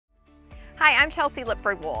Hi, I'm Chelsea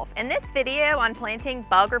Lipford-Wolf, and this video on planting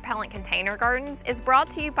bug repellent container gardens is brought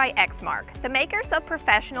to you by Exmark, the makers of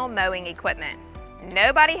professional mowing equipment.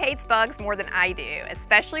 Nobody hates bugs more than I do,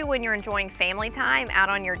 especially when you're enjoying family time out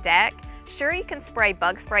on your deck. Sure, you can spray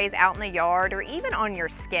bug sprays out in the yard or even on your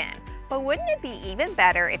skin, but wouldn't it be even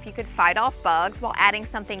better if you could fight off bugs while adding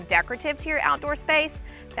something decorative to your outdoor space?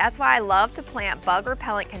 That's why I love to plant bug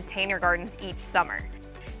repellent container gardens each summer.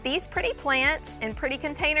 These pretty plants in pretty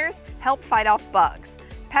containers help fight off bugs.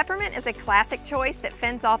 Peppermint is a classic choice that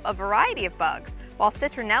fends off a variety of bugs, while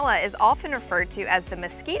citronella is often referred to as the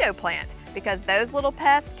mosquito plant because those little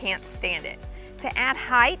pests can't stand it. To add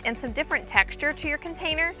height and some different texture to your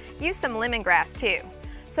container, use some lemongrass too.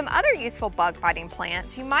 Some other useful bug-fighting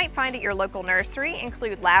plants you might find at your local nursery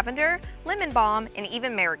include lavender, lemon balm, and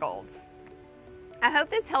even marigolds. I hope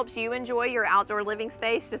this helps you enjoy your outdoor living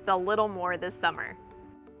space just a little more this summer.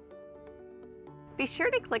 Be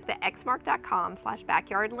sure to click the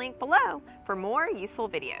exmark.com/backyard link below for more useful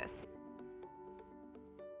videos.